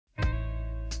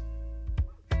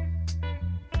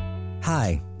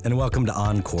Hi, and welcome to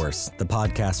On Course, the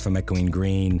podcast from Echoing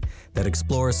Green that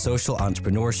explores social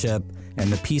entrepreneurship and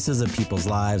the pieces of people's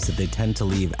lives that they tend to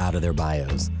leave out of their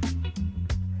bios.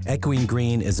 Echoing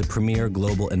Green is a premier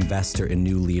global investor in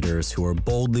new leaders who are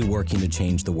boldly working to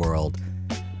change the world,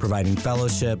 providing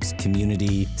fellowships,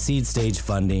 community, seed stage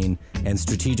funding, and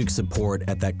strategic support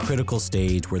at that critical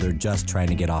stage where they're just trying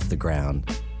to get off the ground.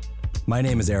 My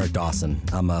name is Eric Dawson.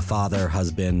 I'm a father,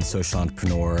 husband, social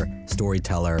entrepreneur,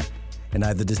 storyteller, and I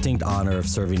have the distinct honor of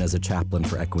serving as a chaplain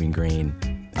for Echoing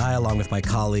Green. I, along with my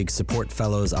colleagues, support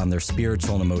fellows on their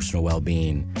spiritual and emotional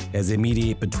well-being as they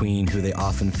mediate between who they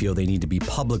often feel they need to be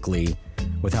publicly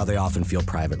with how they often feel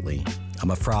privately.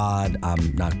 I'm a fraud,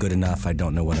 I'm not good enough, I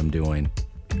don't know what I'm doing.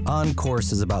 On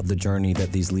Course is about the journey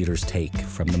that these leaders take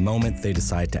from the moment they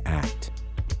decide to act,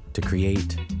 to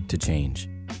create, to change.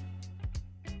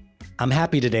 I'm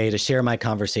happy today to share my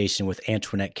conversation with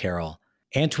Antoinette Carroll.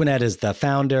 Antoinette is the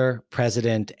founder,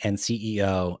 president, and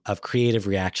CEO of Creative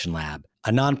Reaction Lab, a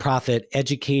nonprofit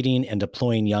educating and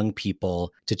deploying young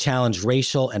people to challenge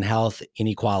racial and health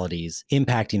inequalities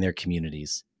impacting their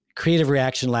communities. Creative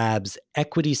Reaction Lab's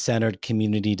equity-centered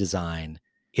community design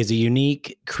is a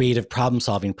unique creative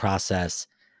problem-solving process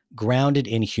grounded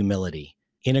in humility,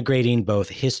 integrating both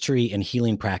history and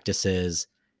healing practices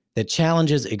that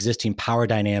challenges existing power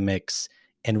dynamics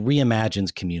and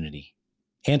reimagines community.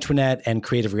 Antoinette and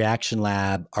Creative Reaction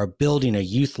Lab are building a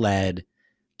youth-led,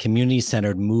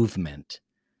 community-centered movement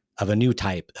of a new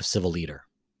type of civil leader.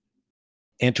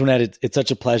 Antoinette, it's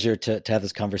such a pleasure to have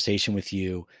this conversation with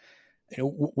you.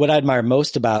 What I admire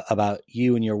most about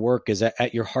you and your work is that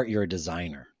at your heart, you're a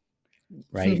designer,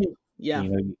 right? Yeah.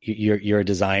 You're a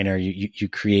designer, you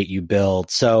create, you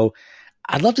build. So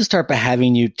I'd love to start by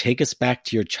having you take us back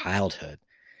to your childhood.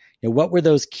 What were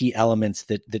those key elements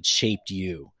that shaped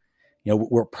you?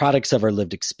 Were products of our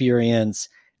lived experience.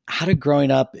 How did growing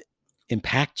up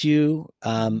impact you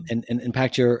and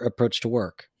impact your approach to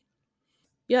work?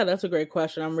 Yeah, that's a great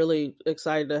question. I'm really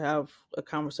excited to have a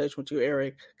conversation with you,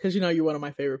 Eric, because you're one of my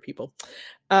favorite people.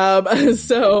 Growing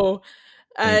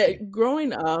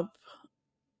up,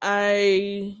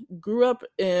 I grew up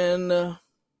in,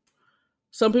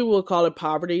 some people would call it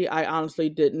poverty. I honestly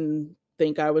didn't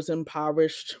think I was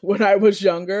impoverished when I was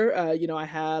younger. I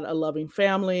had a loving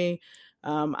family.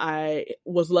 I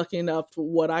was lucky enough for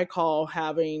what I call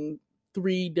having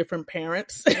 3 different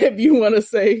parents, if you want to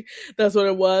say that's what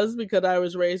it was, because I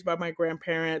was raised by my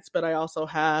grandparents, but I also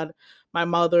had my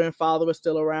mother and father were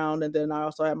still around. And then I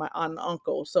also had my aunt and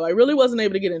uncle. So I really wasn't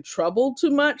able to get in trouble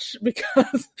too much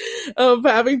because of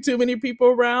having too many people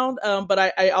around. But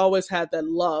I always had that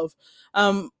love.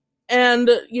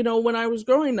 When I was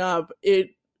growing up,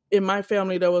 in my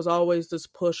family, there was always this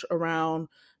push around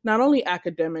not only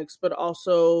academics, but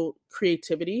also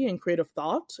creativity and creative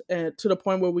thought, to the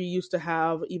point where we used to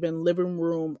have even living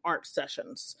room art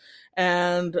sessions.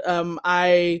 And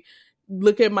I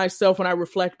look at myself when I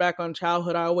reflect back on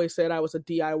childhood, I always said I was a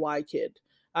DIY kid.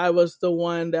 I was the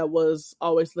one that was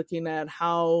always looking at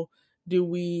how do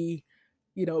we,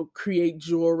 create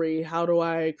jewelry? How do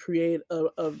I create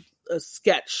a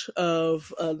sketch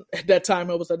of, at that time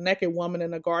it was a naked woman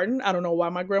in a garden. I don't know why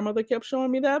my grandmother kept showing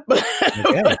me that, but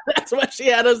okay. That's what she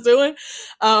had us doing.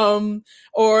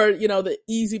 Or the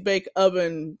easy bake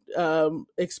oven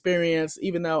experience,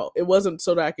 even though it wasn't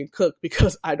so that I can cook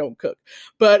because I don't cook,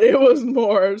 but it was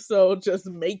more so just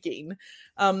making.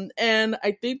 And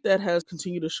I think that has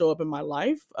continued to show up in my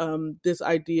life. This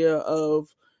idea of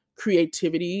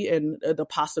creativity and the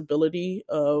possibility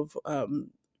of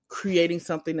creating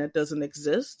something that doesn't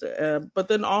exist. But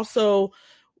then also,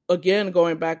 again,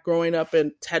 growing up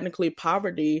in technically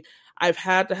poverty, I've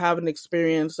had to have an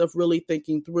experience of really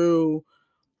thinking through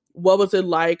what was it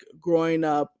like growing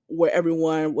up where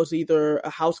everyone was either a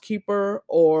housekeeper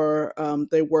or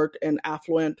they worked in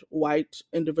affluent white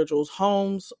individuals'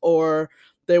 homes or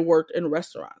they worked in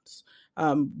restaurants.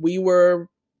 We were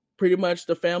pretty much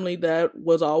the family that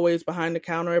was always behind the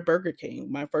counter at Burger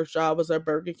King. My first job was at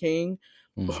Burger King.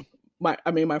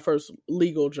 My first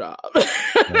legal job.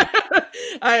 Right.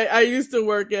 I used to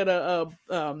work at a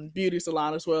beauty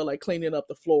salon as well, like cleaning up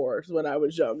the floors when I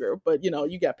was younger. But,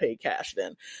 you got paid cash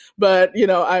then. But,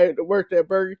 I worked at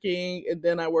Burger King and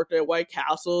then I worked at White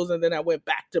Castles and then I went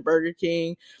back to Burger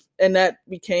King. And that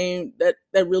became, that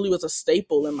really was a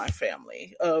staple in my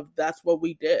family of that's what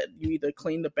we did. You either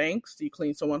clean the banks, you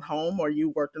clean someone's home, or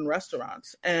you worked in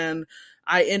restaurants. And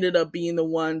I ended up being the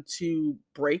one to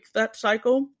break that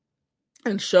cycle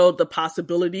and showed the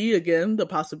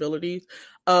possibilities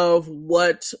of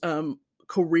what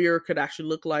career could actually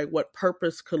look like, what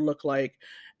purpose could look like.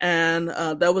 And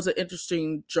that was an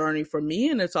interesting journey for me.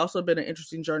 And it's also been an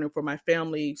interesting journey for my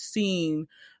family, seeing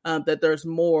that there's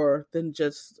more than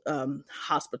just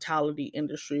hospitality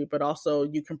industry, but also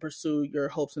you can pursue your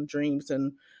hopes and dreams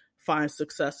and find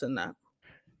success in that.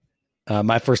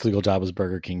 My first legal job was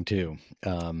Burger King too.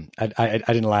 I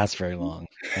didn't last very long.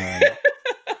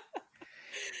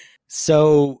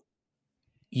 So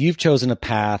you've chosen a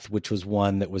path which was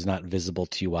one that was not visible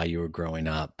to you while you were growing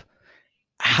up.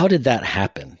 How did that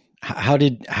happen? How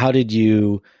did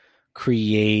you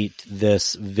create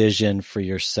this vision for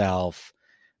yourself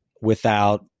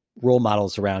without role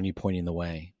models around you pointing the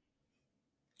way?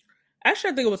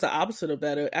 Actually, I think it was the opposite of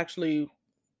that. It actually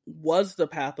was the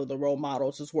path of the role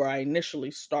models is where I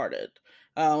initially started.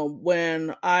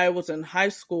 When I was in high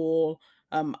school,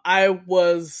 I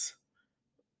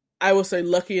would say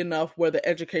lucky enough where the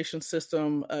education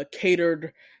system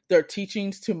catered their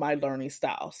teachings to my learning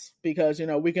styles, because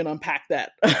we can unpack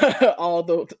that all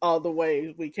the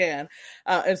way we can,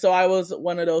 and so I was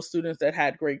one of those students that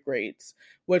had great grades,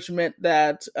 which meant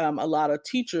that a lot of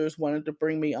teachers wanted to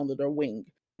bring me under their wing.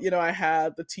 I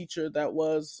had the teacher that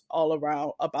was all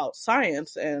around about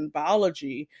science and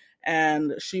biology,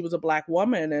 and she was a Black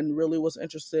woman and really was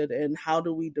interested in how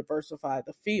do we diversify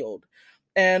the field.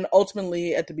 And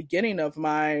ultimately, at the beginning of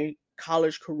my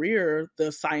college career,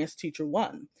 the science teacher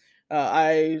won.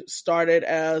 I started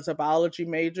as a biology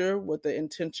major with the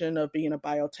intention of being a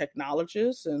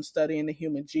biotechnologist and studying the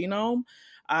human genome.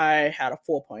 I had a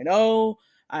 4.0.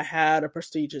 I had a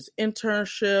prestigious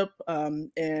internship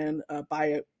in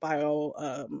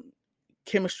a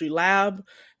chemistry lab.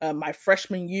 My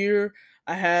freshman year,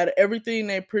 I had everything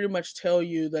they pretty much tell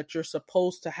you that you're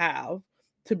supposed to have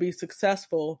to be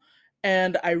successful.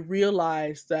 And I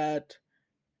realized that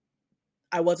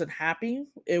I wasn't happy.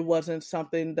 It wasn't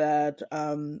something that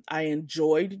I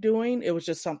enjoyed doing. It was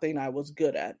just something I was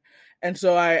good at. And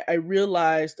so I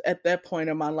realized at that point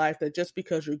in my life that just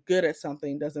because you're good at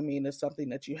something doesn't mean it's something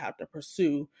that you have to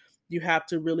pursue. You have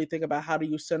to really think about how do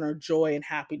you center joy and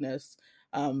happiness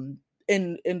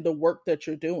in the work that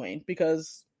you're doing,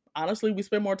 because honestly, we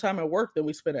spend more time at work than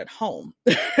we spend at home.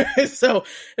 So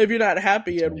if you're not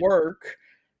happy at work,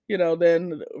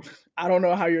 then I don't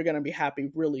know how you're going to be happy,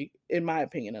 really, in my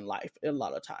opinion, in life, a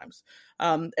lot of times.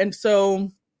 And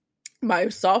so my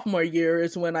sophomore year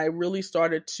is when I really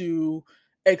started to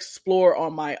explore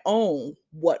on my own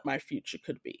what my future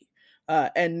could be,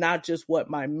 and not just what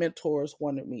my mentors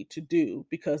wanted me to do,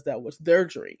 because that was their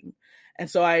dream. And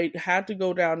so I had to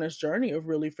go down this journey of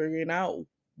really figuring out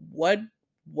what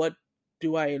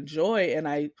do I enjoy? And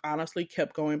I honestly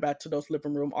kept going back to those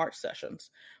living room art sessions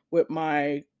with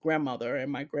my grandmother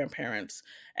and my grandparents.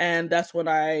 And that's when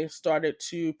I started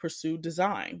to pursue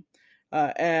design.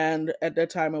 And at that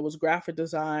time, it was graphic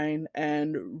design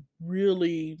and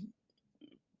really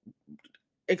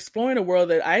exploring a world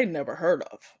that I had never heard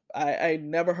of. I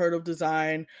never heard of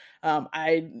design.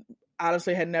 I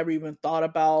honestly had never even thought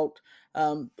about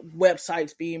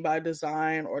websites being by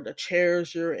design, or the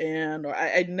chairs you're in, or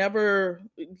I never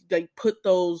put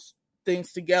those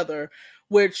things together,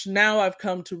 which now I've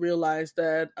come to realize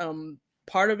that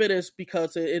part of it is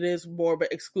because it is more of an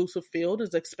exclusive field.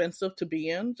 It's expensive to be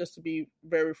in, just to be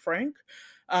very frank.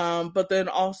 But then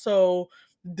also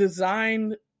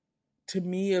design to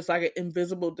me is like an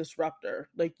invisible disruptor.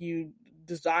 Like,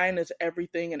 design is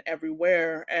everything and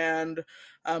everywhere. And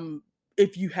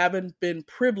if you haven't been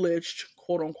privileged,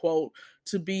 quote unquote,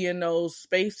 to be in those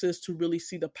spaces to really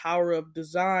see the power of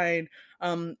design,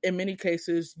 in many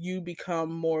cases, you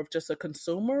become more of just a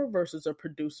consumer versus a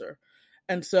producer.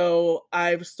 And so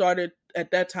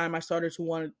at that time, I started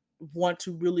to want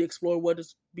to really explore what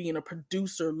does being a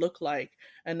producer look like.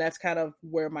 And that's kind of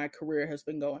where my career has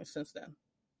been going since then.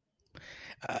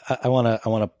 I want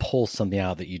to pull something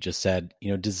out that you just said.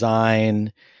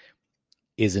 Design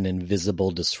is an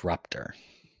invisible disruptor.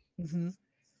 Mm-hmm.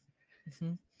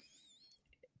 Mm-hmm.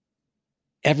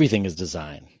 Everything is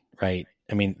design, right?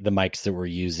 I mean, the mics that we're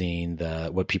using,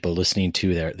 what people are listening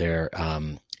to, their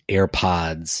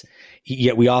AirPods.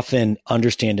 Yet we often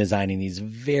understand design in these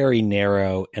very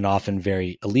narrow and often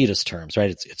very elitist terms, right?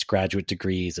 It's graduate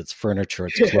degrees, it's furniture,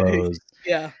 it's clothes.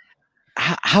 Yeah.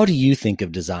 How do you think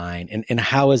of design, and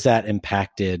how has that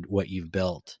impacted what you've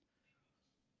built?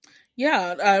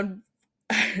 Yeah.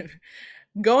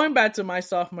 Going back to my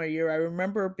sophomore year, I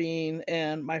remember being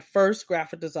in my first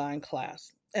graphic design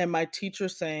class and my teacher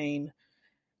saying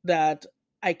that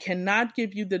I cannot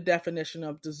give you the definition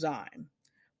of design,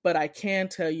 but I can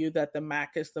tell you that the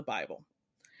Mac is the Bible.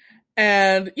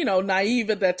 And, naive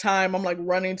at that time, I'm like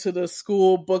running to the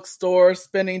school bookstore,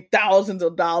 spending thousands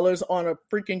of dollars on a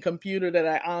freaking computer that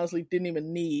I honestly didn't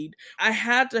even need. I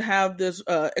had to have this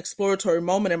exploratory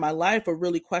moment in my life of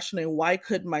really questioning, why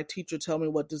couldn't my teacher tell me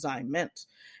what design meant?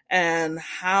 And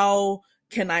how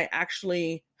can I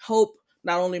actually help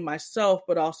not only myself,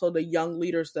 but also the young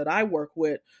leaders that I work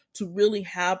with to really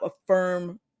have a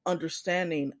firm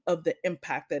understanding of the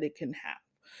impact that it can have.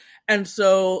 And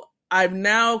so I've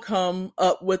now come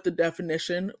up with the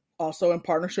definition, also in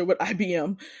partnership with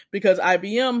IBM, because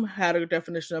IBM had a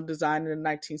definition of design in the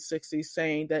 1960s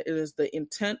saying that it is the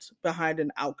intent behind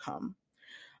an outcome.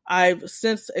 I've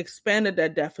since expanded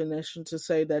that definition to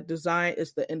say that design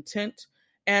is the intent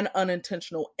and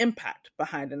unintentional impact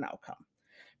behind an outcome.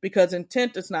 Because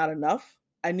intent is not enough.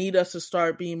 I need us to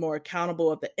start being more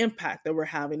accountable of the impact that we're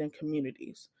having in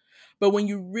communities. But when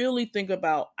you really think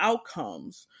about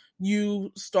outcomes,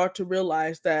 you start to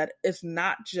realize that it's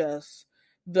not just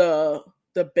the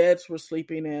beds we're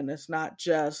sleeping in, it's not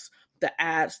just the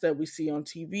ads that we see on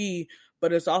TV,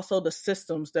 but it's also the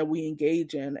systems that we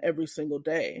engage in every single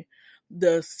day.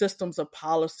 The systems of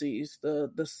policies,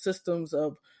 the systems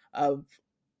of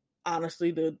honestly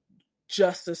the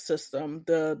justice system,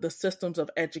 the systems of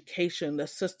education, the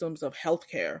systems of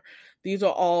healthcare. These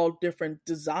are all different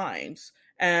designs.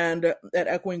 And at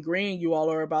Echoing Green, you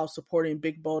all are about supporting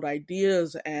big, bold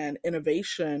ideas and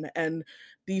innovation. And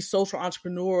these social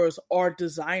entrepreneurs are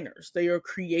designers. They are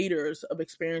creators of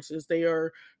experiences. They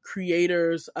are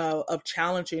creators of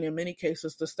challenging, in many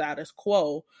cases, the status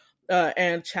quo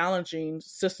and challenging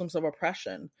systems of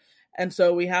oppression. And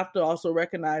so we have to also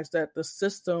recognize that the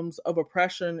systems of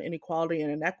oppression, inequality,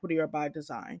 and inequity are by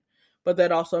design, but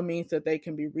that also means that they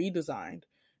can be redesigned.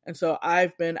 And so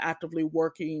I've been actively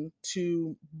working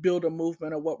to build a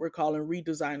movement of what we're calling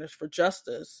redesigners for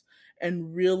justice,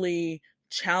 and really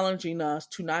challenging us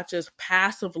to not just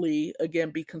passively,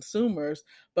 again, be consumers,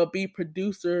 but be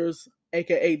producers,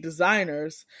 aka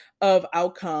designers of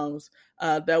outcomes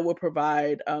that will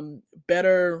provide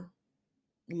better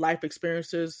life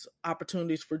experiences,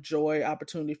 opportunities for joy,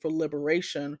 opportunity for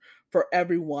liberation for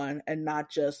everyone, and not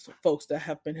just folks that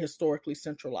have been historically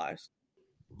centralized.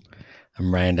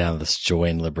 I'm writing down this joy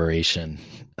and liberation.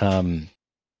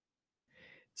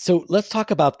 So let's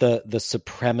talk about the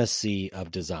supremacy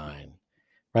of design,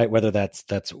 right? Whether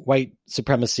that's white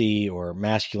supremacy or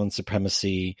masculine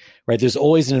supremacy, right? There's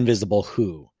always an invisible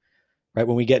who, right?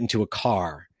 When we get into a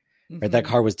car, right? That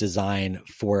car was designed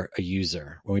for a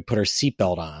user. When we put our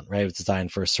seatbelt on, right? It was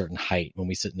designed for a certain height. When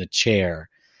we sit in a chair,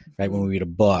 right? When we read a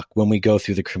book, when we go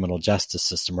through the criminal justice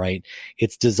system, right?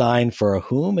 It's designed for a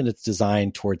whom, and it's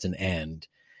designed towards an end.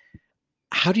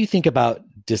 How do you think about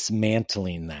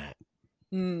dismantling that?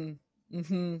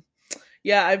 Mm-hmm.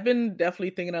 Yeah, I've been definitely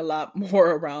thinking a lot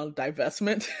more around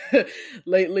divestment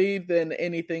lately than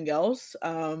anything else.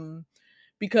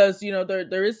 Because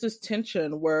there is this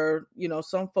tension where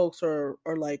some folks are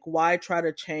like, why try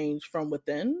to change from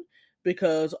within?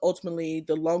 Because ultimately,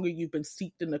 the longer you've been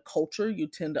steeped in the culture, you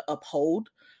tend to uphold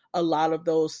a lot of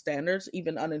those standards,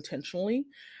 even unintentionally.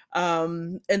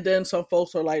 And then some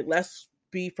folks are like, let's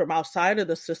be from outside of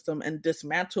the system and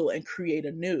dismantle and create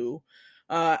a new.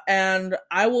 And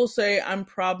I will say I'm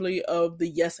probably of the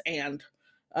yes and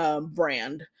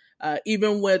brand.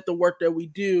 Even with the work that we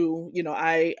do,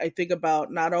 I think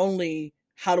about not only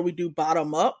how do we do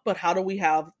bottom up, but how do we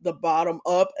have the bottom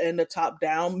up and the top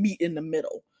down meet in the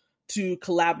middle to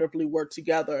collaboratively work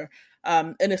together.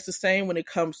 And it's the same when it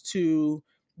comes to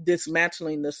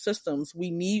dismantling the systems.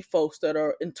 We need folks that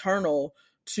are internal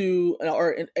to,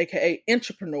 or aka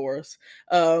entrepreneurs,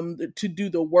 to do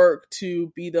the work,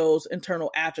 to be those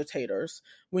internal agitators.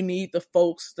 We need the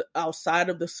folks outside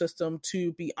of the system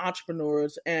to be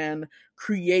entrepreneurs and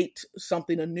create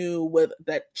something anew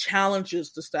that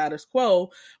challenges the status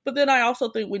quo. But then I also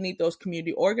think we need those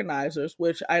community organizers,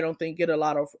 which I don't think get a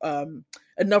lot of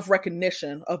enough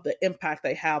recognition of the impact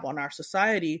they have on our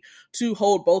society, to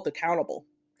hold both accountable.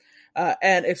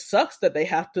 And it sucks that they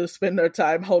have to spend their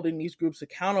time holding these groups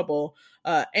accountable.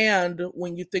 And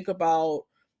when you think about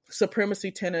supremacy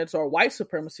tenets or white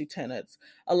supremacy tenets,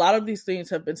 a lot of these things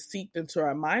have been seeped into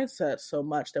our mindset so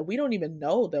much that we don't even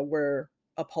know that we're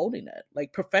upholding it.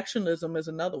 Like perfectionism is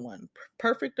another one.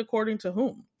 Perfect according to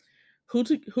whom?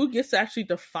 Who gets to actually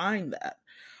define that?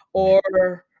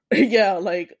 Or yeah,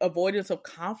 like avoidance of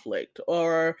conflict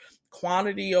or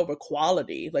quantity over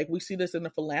quality. Like we see this in the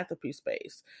philanthropy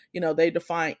space. They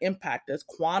define impact as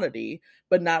quantity,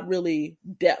 but not really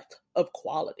depth of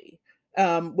quality.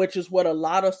 which is what a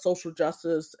lot of social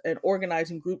justice and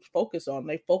organizing groups focus on.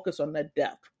 They focus on that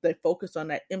depth. They focus on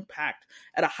that impact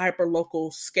at a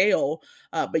hyper-local scale.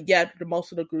 But yet,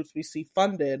 most of the groups we see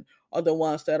funded are the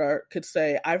ones that could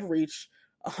say, I've reached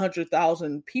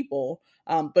 100,000 people,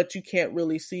 but you can't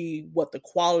really see what the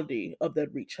quality of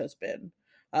that reach has been.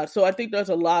 So I think there's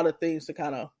a lot of things to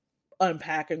kind of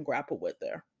unpack and grapple with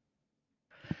there.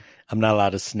 I'm not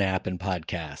allowed to snap in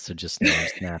podcasts, so just know I'm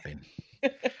snapping.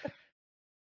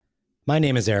 My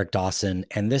name is Eric Dawson,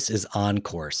 and this is On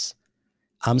Course.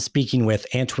 I'm speaking with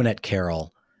Antoinette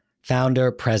Carroll,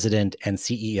 founder, president, and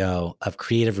CEO of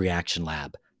Creative Reaction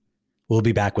Lab. We'll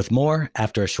be back with more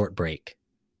after a short break.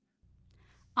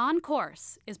 On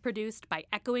Course is produced by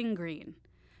Echoing Green.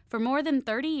 For more than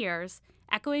 30 years,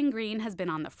 Echoing Green has been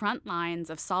on the front lines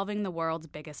of solving the world's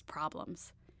biggest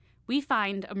problems. We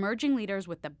find emerging leaders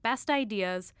with the best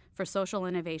ideas for social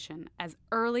innovation as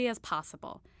early as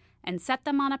possible and set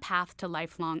them on a path to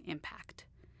lifelong impact.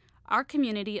 Our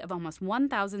community of almost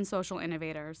 1,000 social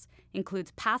innovators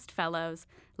includes past fellows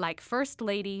like First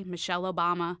Lady Michelle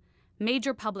Obama,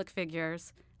 major public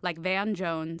figures like Van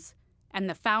Jones, and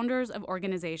the founders of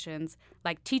organizations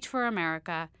like Teach for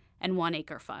America and One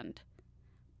Acre Fund.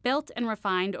 Built and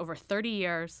refined over 30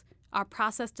 years, our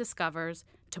process discovers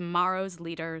tomorrow's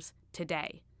leaders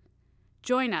today.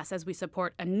 Join us as we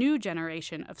support a new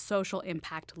generation of social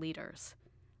impact leaders.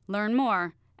 Learn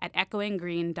more at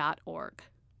echoinggreen.org.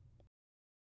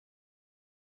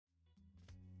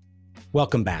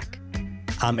 Welcome back.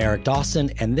 I'm Eric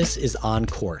Dawson, and this is On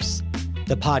Course,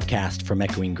 the podcast from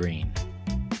Echoing Green.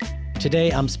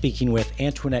 Today, I'm speaking with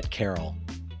Antoinette Carroll,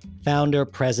 founder,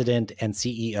 president, and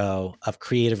CEO of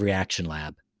Creative Reaction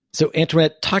Lab. So,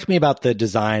 Antoinette, talk to me about the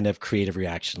design of Creative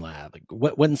Reaction Lab.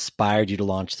 What inspired you to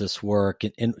launch this work,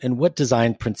 and what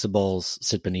design principles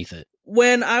sit beneath it?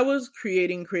 When I was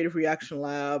creating Creative Reaction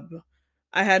Lab,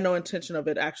 I had no intention of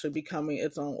it actually becoming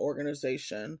its own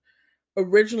organization.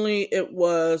 Originally, it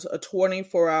was a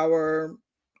 24-hour,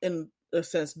 in a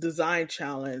sense, design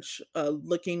challenge,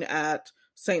 looking at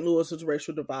St. Louis's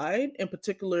racial divide, in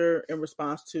particular in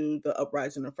response to the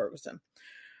uprising in Ferguson.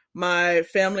 My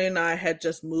family and I had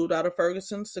just moved out of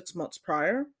Ferguson 6 months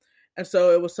prior, and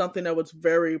so it was something that was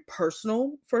very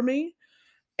personal for me.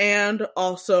 And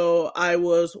also, I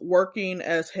was working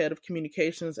as head of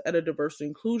communications at a diversity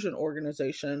inclusion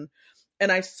organization,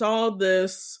 and I saw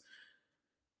this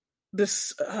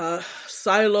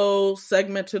silo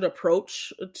segmented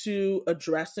approach to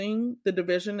addressing the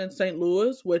division in St.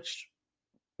 Louis, which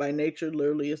by nature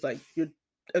literally is like you're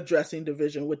addressing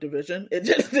division with division. It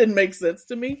just didn't make sense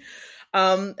to me.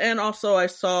 And also I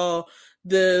saw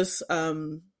this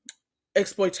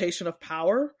exploitation of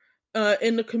power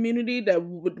in the community that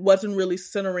wasn't really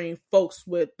centering folks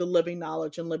with the living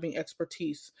knowledge and living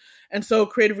expertise. And so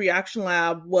Creative Reaction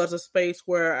Lab was a space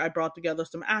where I brought together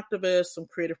some activists, some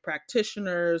creative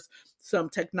practitioners, some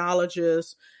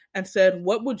technologists, and said,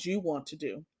 what would you want to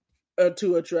do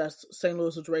to address St.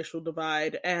 Louis's racial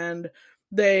divide? And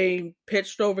they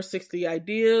pitched over 60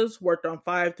 ideas, worked on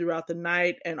 5 throughout the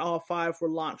night, and all 5 were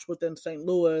launched within St.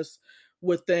 Louis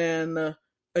within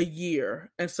a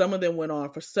year. And some of them went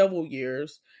on for several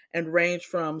years and ranged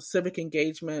from civic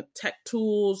engagement tech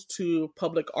tools to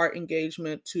public art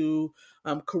engagement to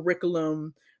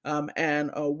curriculum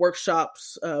and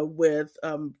workshops with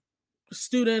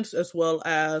students as well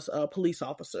as police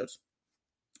officers.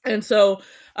 And so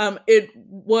it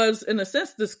was, in a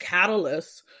sense, this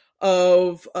catalyst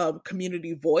of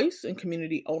community voice and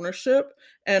community ownership,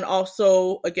 and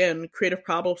also, again, creative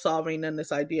problem solving and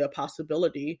this idea of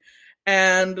possibility.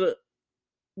 And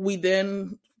we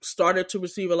then started to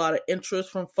receive a lot of interest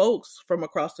from folks from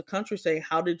across the country saying,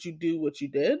 how did you do what you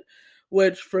did?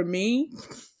 Which for me,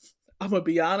 I'm going to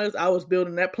be honest, I was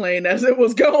building that plane as it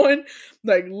was going,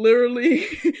 like literally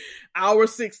hour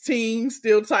 16,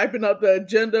 still typing up the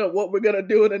agenda of what we're going to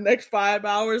do in the next 5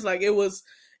 hours. Like it was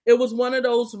one of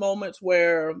those moments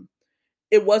where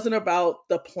it wasn't about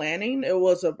the planning, it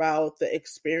was about the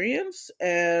experience.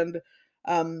 And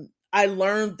I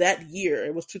learned that year,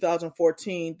 it was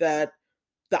 2014, that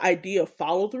the idea of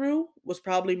follow through was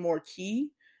probably more key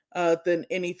than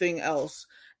anything else.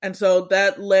 And so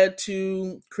that led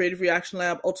to Creative Reaction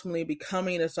Lab ultimately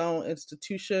becoming its own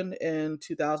institution in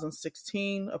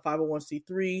 2016, a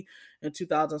 501c3 in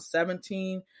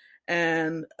 2017.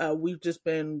 And we've just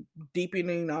been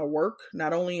deepening our work,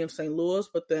 not only in St. Louis,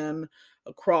 but then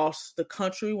across the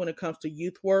country when it comes to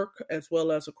youth work, as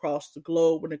well as across the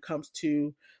globe when it comes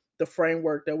to the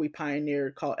framework that we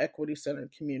pioneered called Equity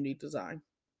Centered Community Design.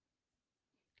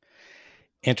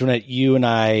 Antoinette, you and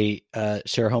I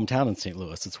share a hometown in St.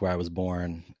 Louis. It's where I was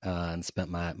born and spent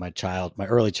my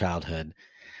early childhood.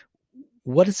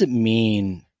 What does it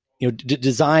mean?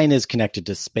 Design is connected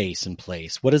to space and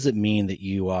place. What does it mean that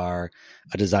you are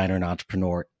a designer and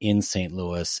entrepreneur in St.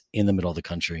 Louis, in the middle of the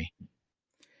country?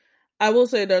 I will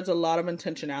say there's a lot of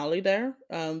intentionality there.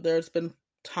 There's been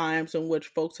times in which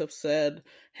folks have said,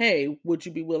 "Hey, would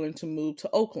you be willing to move to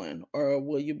Oakland, or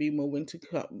will you be willing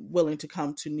to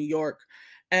come to New York?"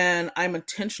 And I'm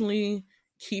intentionally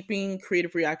keeping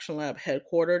Creative Reaction Lab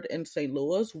headquartered in St.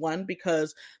 Louis. One,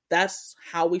 because that's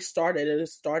how we started. It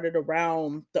started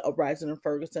around the uprising in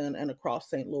Ferguson and across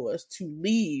St. Louis. To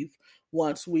leave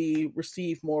once we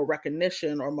receive more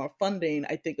recognition or more funding,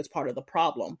 I think is part of the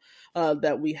problem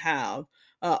that we have.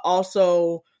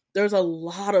 Also, there's a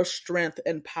lot of strength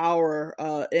and power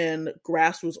in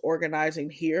grassroots organizing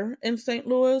here in St.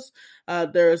 Louis.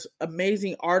 There's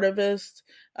amazing artivists.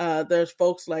 There's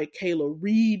folks like Kayla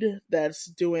Reed that's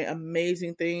doing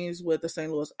amazing things with the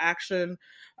St. Louis Action,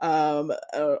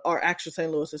 or Action St.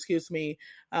 Louis, excuse me.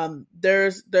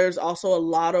 There's also a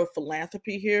lot of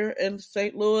philanthropy here in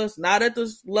St. Louis, not at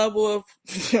this level of,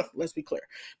 let's be clear,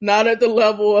 not at the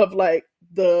level of like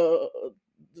the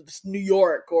New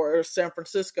York or San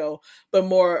Francisco, but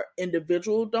more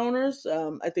individual donors.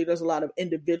 I think there's a lot of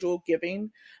individual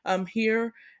giving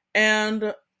here.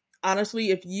 And honestly,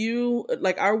 if you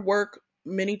like, our work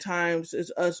many times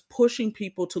is us pushing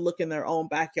people to look in their own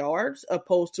backyards,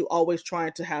 opposed to always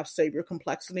trying to have savior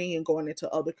complexity and going into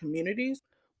other communities.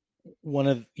 One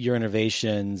of your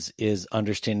innovations is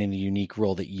understanding the unique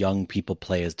role that young people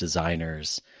play as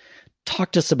designers.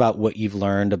 Talk to us about what you've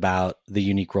learned about the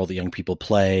unique role that young people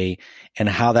play and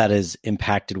how that has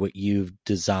impacted what you've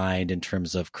designed in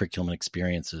terms of curriculum and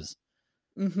experiences.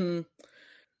 Mm-hmm.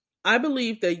 I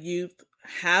believe that youth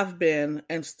have been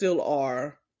and still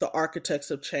are the architects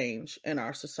of change in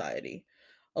our society.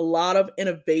 A lot of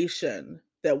innovation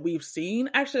that we've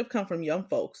seen actually have come from young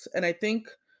folks. And I think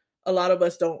a lot of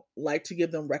us don't like to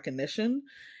give them recognition.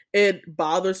 It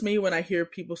bothers me when I hear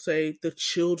people say the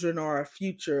children are our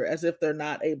future, as if they're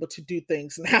not able to do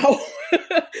things now.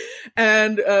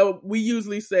 And we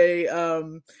usually say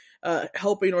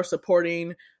helping or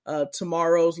supporting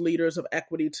tomorrow's leaders of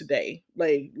equity today,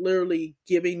 like literally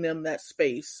giving them that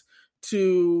space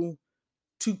to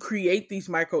create these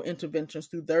micro interventions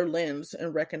through their lens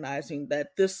and recognizing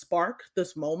that this spark,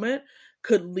 this moment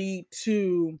could lead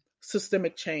to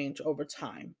systemic change over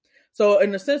time. So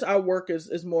in a sense, our work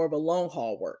is more of a long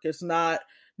haul work. It's not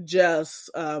just,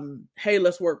 hey,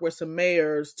 let's work with some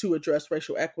mayors to address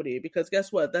racial equity, because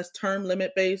guess what? That's term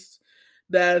limit based.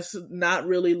 That's not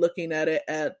really looking at it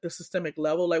at the systemic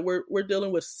level. Like we're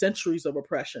dealing with centuries of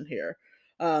oppression here.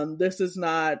 This is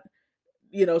not,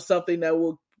 something that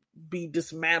will be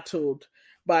dismantled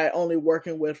by only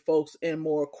working with folks in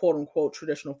more quote unquote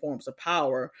traditional forms of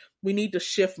power. We need to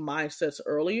shift mindsets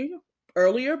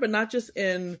earlier, but not just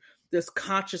in this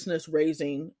consciousness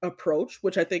raising approach,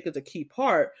 which I think is a key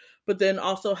part, but then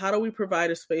also how do we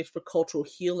provide a space for cultural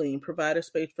healing, provide a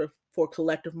space for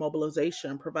collective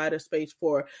mobilization, provide a space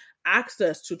for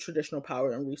access to traditional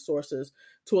power and resources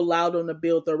to allow them to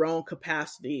build their own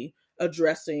capacity,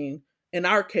 addressing, in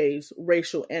our case,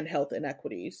 racial and health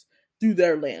inequities through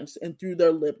their lens and through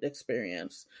their lived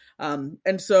experience.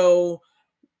 And so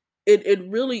it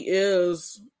really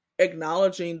is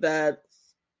acknowledging that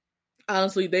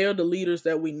honestly, they are the leaders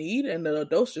that we need, and the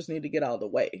adults just need to get out of the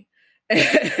way.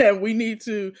 And we need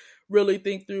to really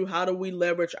think through how do we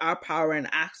leverage our power and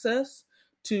access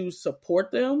to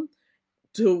support them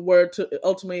to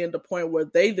ultimately in the point where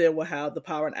they then will have the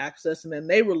power and access, and then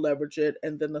they will leverage it,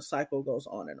 and then the cycle goes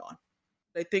on and on.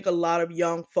 I think a lot of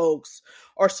young folks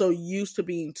are so used to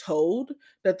being told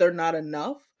that they're not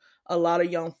enough. A lot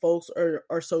of young folks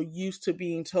are so used to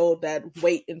being told that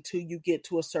wait until you get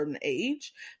to a certain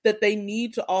age, that they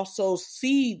need to also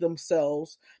see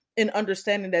themselves in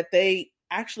understanding that they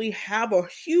actually have a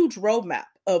huge roadmap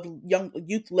of young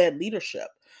youth-led leadership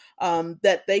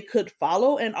that they could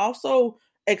follow and also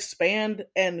expand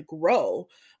and grow.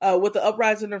 With the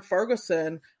uprising in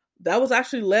Ferguson, that was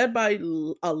actually led by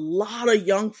a lot of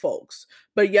young folks,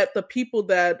 but yet the people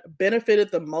that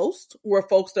benefited the most were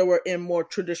folks that were in more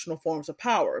traditional forms of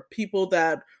power. People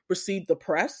that received the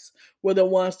press were the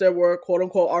ones that were, quote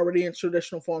unquote, already in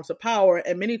traditional forms of power,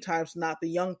 and many times not the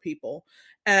young people.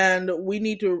 And we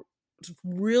need to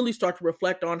really start to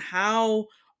reflect on how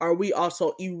are we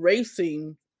also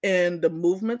erasing in the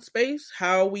movement space?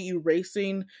 How are we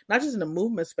erasing, not just in the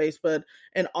movement space, but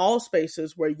in all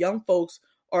spaces where young folks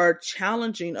are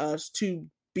challenging us to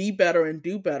be better and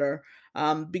do better,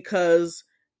 because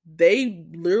they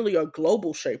literally are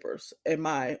global shapers in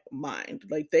my mind.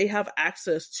 Like, they have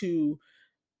access to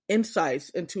insights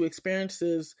into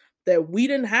experiences that we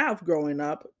didn't have growing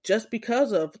up just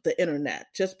because of the internet,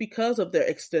 just because of their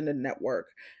extended network.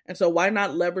 And so why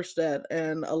not leverage that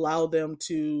and allow them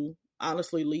to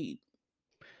honestly lead?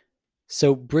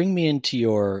 So bring me into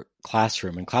your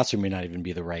classroom, and classroom may not even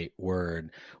be the right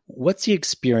word. What's the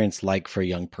experience like for a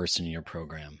young person in your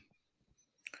program?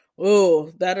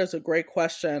 Oh, that is a great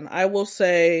question. I will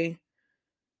say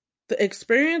the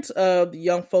experience of the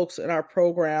young folks in our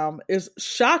program is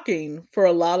shocking for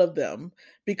a lot of them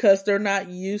because they're not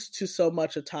used to so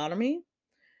much autonomy.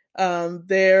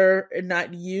 They're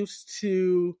not used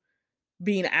to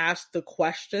being asked the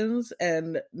questions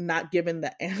and not given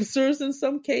the answers in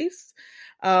some case.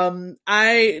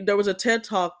 There was a TED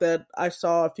talk that I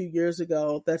saw a few years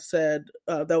ago that said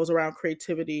that was around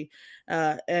creativity,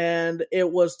 and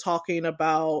it was talking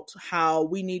about how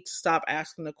we need to stop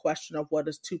asking the question of what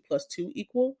does 2 + 2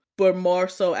 equal, but more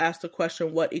so ask the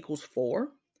question what equals 4,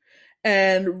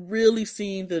 and really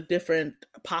seeing the different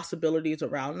possibilities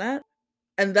around that.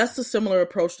 And that's the similar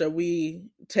approach that we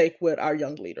take with our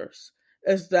young leaders,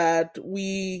 is that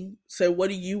we say, what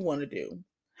do you want to do?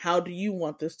 How do you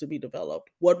want this to be developed?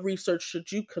 What research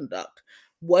should you conduct?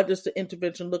 What does the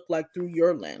intervention look like through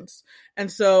your lens?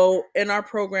 And so in our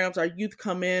programs, our youth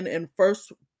come in and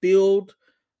first build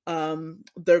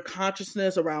their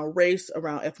consciousness around race,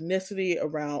 around ethnicity,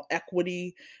 around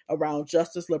equity, around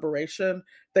justice, liberation.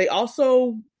 They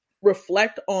also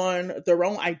reflect on their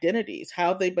own identities,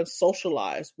 how they've been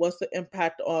socialized, what's the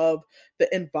impact of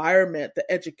the environment,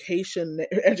 the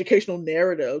educational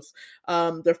narratives,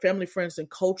 their family, friends, and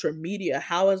culture, media.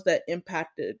 How has that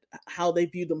impacted how they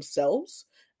view themselves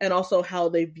and also how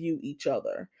they view each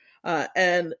other?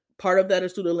 And part of that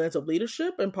is through the lens of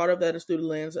leadership, and part of that is through the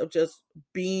lens of just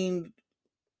being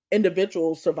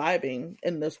individuals surviving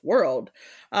in this world.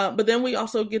 But then we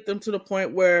also get them to the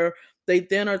point where they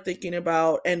then are thinking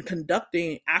about and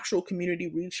conducting actual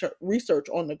community research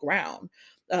on the ground,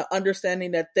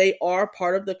 understanding that they are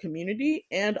part of the community,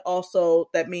 and also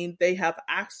that means they have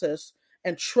access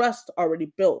and trust already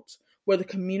built where the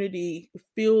community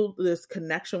feel this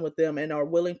connection with them and are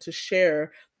willing to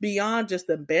share beyond just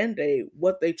the Band-Aid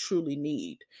what they truly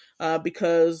need,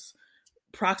 because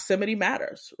proximity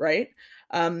matters, right?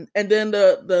 And then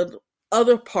the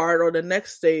other part, or the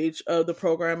next stage of the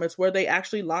program, is where they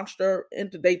actually launched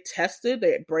they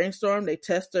brainstorm, they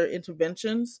test their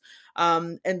interventions,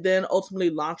 and then ultimately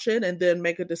launch it, and then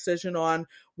make a decision on,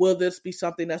 will this be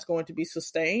something that's going to be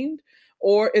sustained,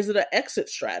 or is it an exit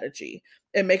strategy,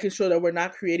 and making sure that we're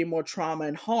not creating more trauma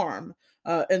and harm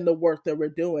in the work that we're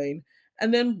doing.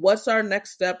 And then what's our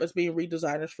next step as being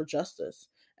redesigners for justice?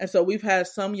 And so we've had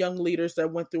some young leaders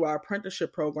that went through our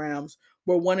apprenticeship programs,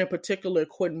 where one in particular,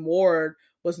 Quentin Ward,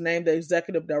 was named the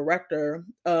executive director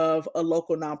of a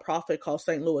local nonprofit called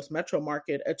St. Louis Metro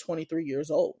Market at 23 years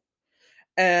old,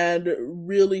 and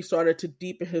really started to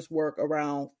deepen his work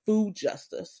around food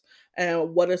justice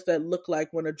and what does that look like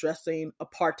when addressing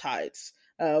apartheids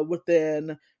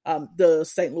within the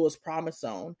St. Louis Promise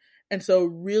Zone. And so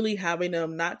really having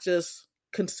them not just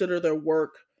consider their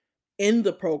work in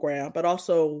the program, but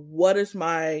also what is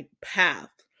my path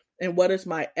and what is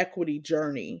my equity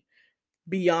journey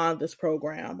beyond this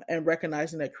program, and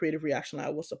recognizing that Creative Reaction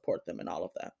Lab will support them in all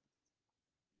of that.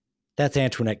 That's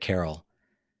Antoinette Carroll,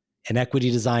 an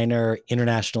equity designer,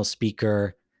 international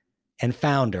speaker, and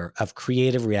founder of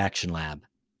Creative Reaction Lab.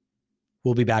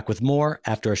 We'll be back with more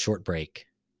after a short break.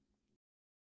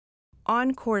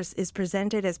 On Course is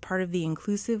presented as part of the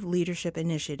Inclusive Leadership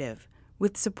Initiative.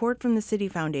 With support from the City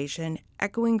Foundation,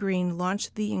 Echoing Green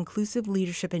launched the Inclusive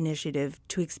Leadership Initiative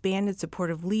to expand its support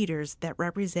of leaders that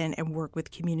represent and work with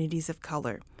communities of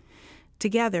color.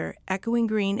 Together, Echoing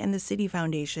Green and the City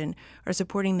Foundation are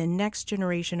supporting the next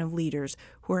generation of leaders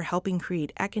who are helping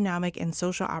create economic and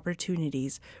social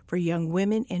opportunities for young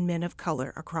women and men of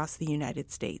color across the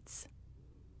United States.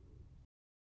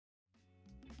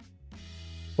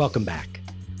 Welcome back.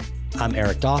 I'm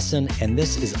Eric Dawson, and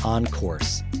this is On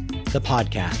Course, the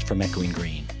podcast from Echoing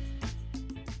Green.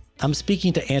 I'm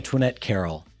speaking to Antoinette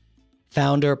Carroll,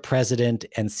 founder, president,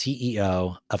 and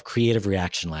CEO of Creative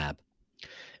Reaction Lab.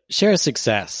 Share a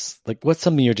success. Like, what's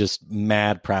something you're just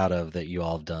mad proud of that you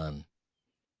all have done?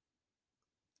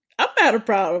 I'm mad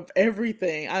proud of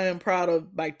everything. I am proud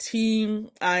of my team.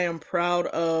 I am proud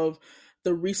of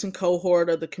the recent cohort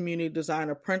of the community design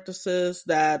apprentices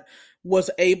that was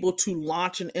able to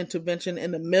launch an intervention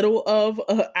in the middle of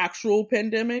an actual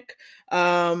pandemic.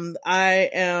 I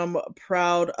am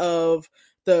proud of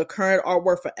the current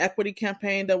Artwork for Equity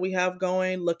campaign that we have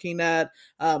going, looking at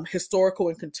historical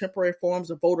and contemporary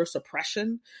forms of voter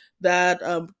suppression that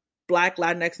Black,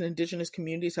 Latinx, and Indigenous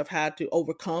communities have had to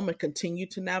overcome and continue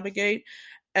to navigate,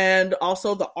 and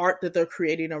also the art that they're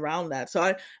creating around that.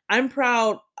 So I'm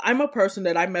proud. I'm a person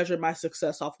that I measure my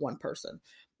success off one person.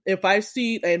 If I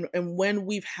see, and when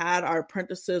we've had our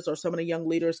apprentices or some of the young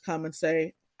leaders come and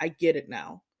say, I get it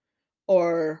now,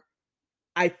 or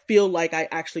I feel like I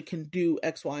actually can do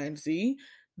X, Y, and Z,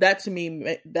 that to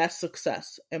me, that's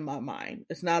success in my mind.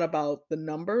 It's not about the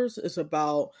numbers. It's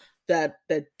about that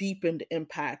deepened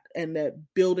impact and that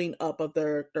building up of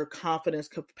their confidence,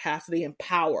 capacity, and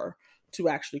power to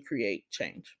actually create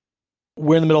change.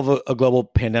 We're in the middle of a global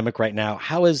pandemic right now.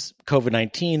 How has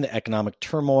COVID-19, the economic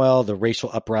turmoil, the racial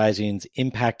uprisings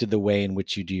impacted the way in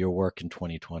which you do your work in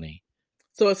 2020?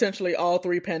 So essentially all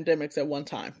three pandemics at one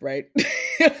time, right?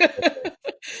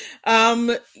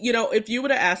 If you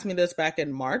would have asked me this back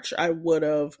in March, I would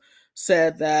have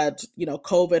said that,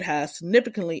 COVID has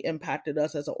significantly impacted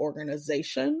us as an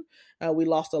organization. We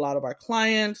lost a lot of our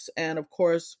clients. And of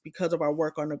course, because of our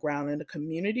work on the ground in the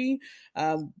community,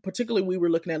 particularly we were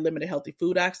looking at limited healthy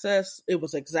food access. It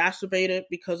was exacerbated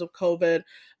because of COVID.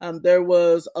 There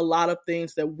was a lot of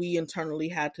things that we internally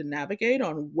had to navigate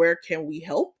on where can we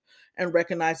help, and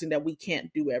recognizing that we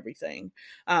can't do everything.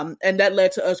 And that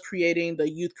led to us creating the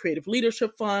Youth Creative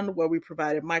Leadership Fund, where we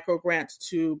provided micro grants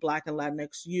to Black and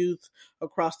Latinx youth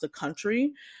across the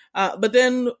country. But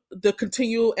then the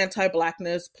continual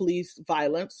anti-Blackness police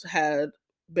violence had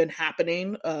been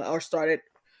happening or started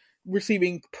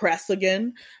receiving press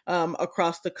again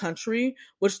across the country,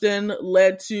 which then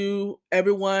led to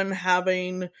everyone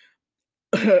having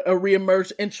a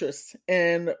reemerged interest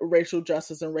in racial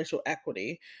justice and racial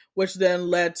equity, which then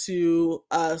led to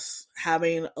us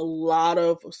having a lot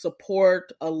of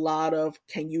support, a lot of,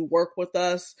 can you work with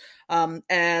us?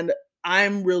 And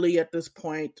I'm really at this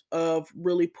point of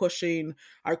really pushing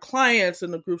our clients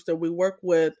and the groups that we work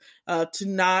with to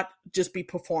not just be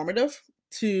performative,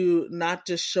 to not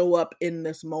just show up in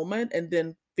this moment and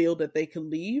then feel that they can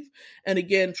leave. And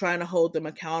again, trying to hold them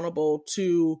accountable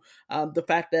to the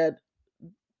fact that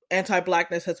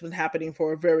anti-Blackness has been happening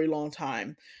for a very long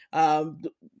time.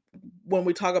 When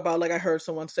we talk about, like I heard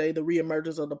someone say, the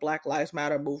reemergence of the Black Lives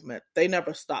Matter movement, they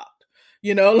never stopped.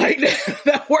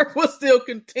 That work was still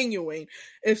continuing.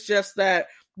 It's just that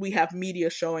we have media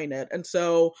showing it. And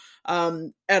so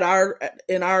in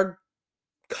our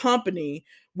company,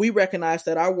 we recognize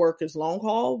that our work is long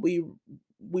haul. We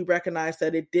recognize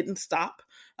that it didn't stop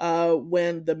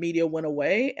when the media went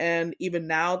away. And even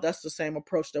now, that's the same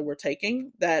approach that we're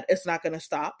taking, that it's not going to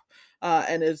stop.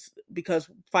 And it's because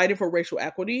fighting for racial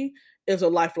equity is a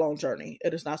lifelong journey.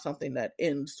 It is not something that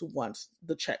ends once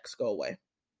the checks go away.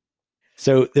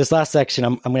 So this last section,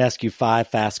 I'm going to ask you 5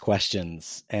 fast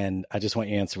questions, and I just want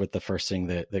you to answer with the first thing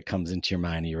that comes into your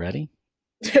mind. Are you ready?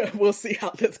 We'll see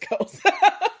how this goes.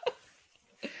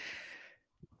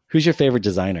 Who's your favorite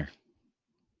designer?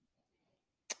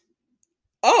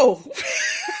 Oh,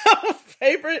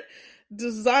 favorite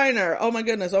designer. Oh my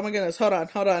goodness. Hold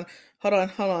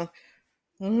on.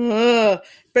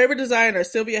 Favorite designer,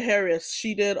 Sylvia Harris.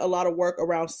 She did a lot of work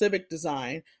around civic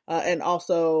design and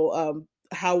also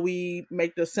how we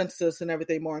make the census and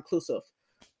everything more inclusive.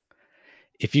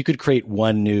 If you could create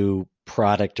one new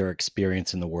product or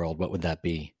experience in the world, what would that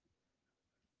be?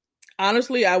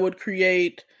 Honestly, I would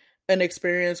create an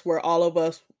experience where all of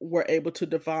us were able to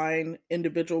define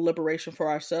individual liberation for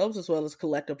ourselves as well as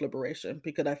collective liberation,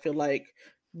 because I feel like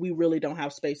we really don't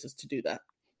have spaces to do that.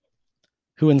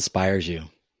 Who inspires you?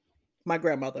 My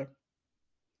grandmother.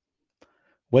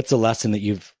 What's a lesson that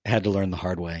you've had to learn the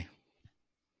hard way?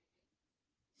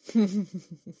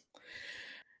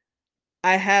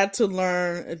 I had to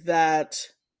learn that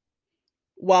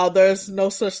while there's no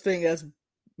such thing as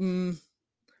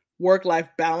work-life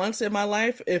balance in my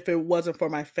life, if it wasn't for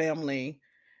my family,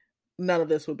 none of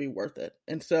this would be worth it.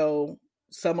 And so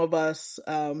some of us,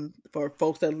 for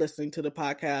folks that are listening to the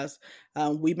podcast,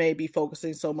 we may be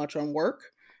focusing so much on work,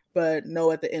 but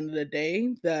know at the end of the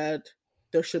day that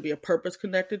there should be a purpose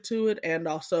connected to it. And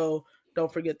also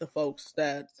don't forget the folks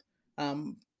that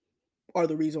are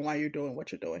the reason why you're doing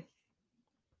what you're doing.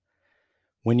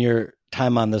 When your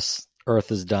time on this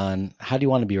earth is done, how do you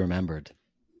want to be remembered?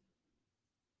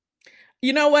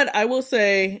 You know what? I will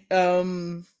say,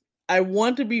 I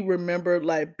want to be remembered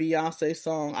like Beyonce's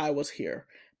song, I Was Here.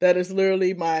 That is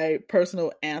literally my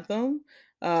personal anthem.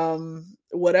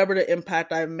 Whatever the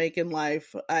impact I make in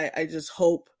life, I just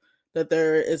hope that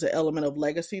there is an element of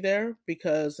legacy there,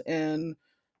 because in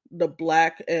the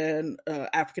Black and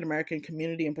African American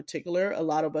community in particular, a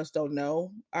lot of us don't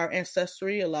know our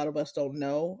ancestry. A lot of us don't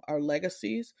know our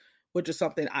legacies, which is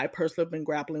something I personally have been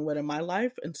grappling with in my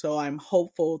life. And so I'm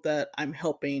hopeful that I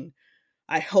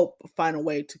help find a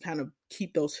way to kind of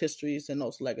keep those histories and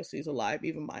those legacies alive,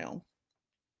 even my own.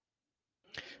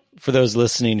 For those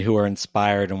listening who are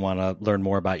inspired and want to learn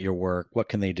more about your work, what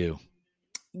can they do?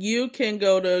 You can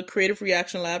go to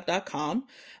creativereactionlab.com.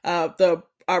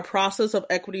 Our process of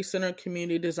equity-centered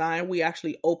community design, we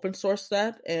actually open sourced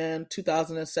that in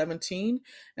 2017.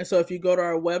 And so if you go to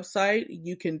our website,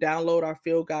 you can download our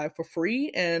field guide for free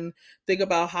and think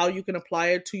about how you can apply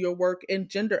it to your work in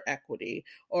gender equity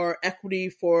or equity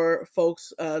for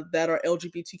folks that are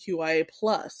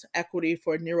LGBTQIA+, equity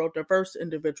for neurodiverse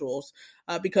individuals,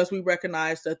 because we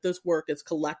recognize that this work is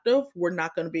collective. We're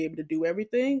not going to be able to do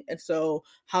everything. And so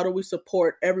how do we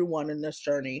support everyone in this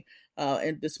journey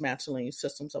in dismantling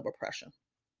systems of oppression?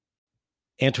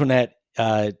 Antoinette,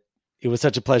 it was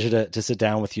such a pleasure to sit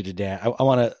down with you today. I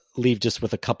want to leave just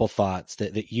with a couple thoughts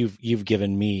that you've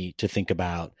given me to think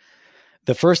about.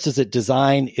 The first is that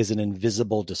design is an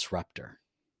invisible disruptor.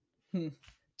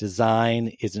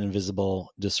 Design is an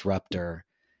invisible disruptor.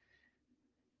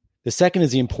 The second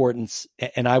is the importance,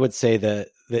 and I would say the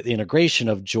integration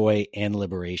of joy and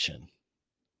liberation.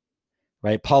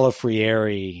 Right, Paulo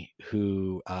Freire,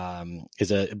 who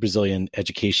is a Brazilian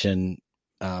education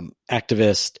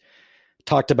activist,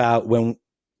 talked about when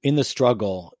in the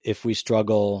struggle, if we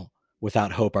struggle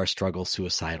without hope, our struggle is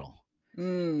suicidal.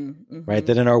 Mm-hmm. Right,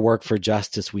 that in our work for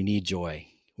justice, we need joy,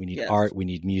 we need art, we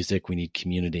need music, we need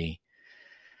community.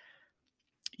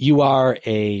 You are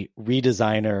a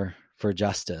redesigner for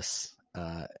justice,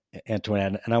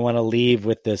 Antoinette, and I want to leave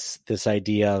with this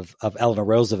idea of Eleanor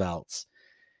Roosevelt's,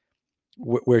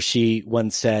 where she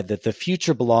once said that the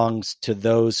future belongs to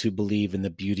those who believe in the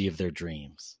beauty of their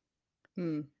dreams.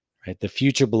 Right? The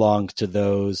future belongs to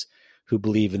those who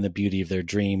believe in the beauty of their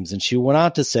dreams. And she went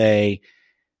on to say,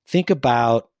 think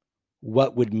about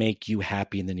what would make you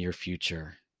happy in the near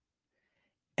future.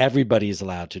 Everybody is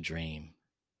allowed to dream.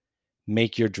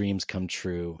 Make your dreams come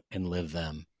true and live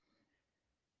them.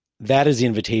 That is the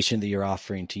invitation that you're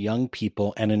offering to young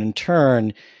people. And in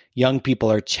turn, young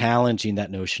people are challenging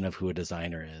that notion of who a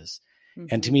designer is. Mm-hmm.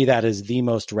 And to me, that is the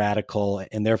most radical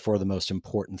and therefore the most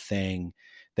important thing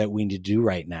that we need to do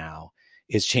right now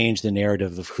is change the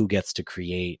narrative of who gets to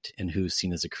create and who's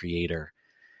seen as a creator.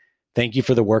 Thank you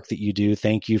for the work that you do.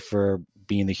 Thank you for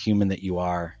being the human that you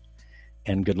are.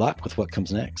 And good luck with what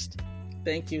comes next.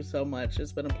 Thank you so much.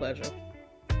 It's been a pleasure.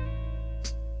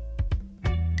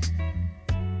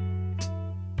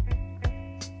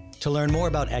 To learn more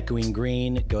about Echoing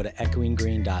Green, go to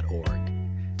echoinggreen.org.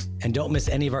 And don't miss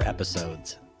any of our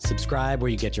episodes. Subscribe where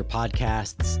you get your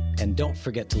podcasts, and don't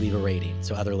forget to leave a rating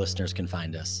so other listeners can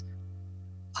find us.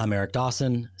 I'm Eric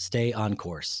Dawson. Stay on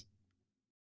course.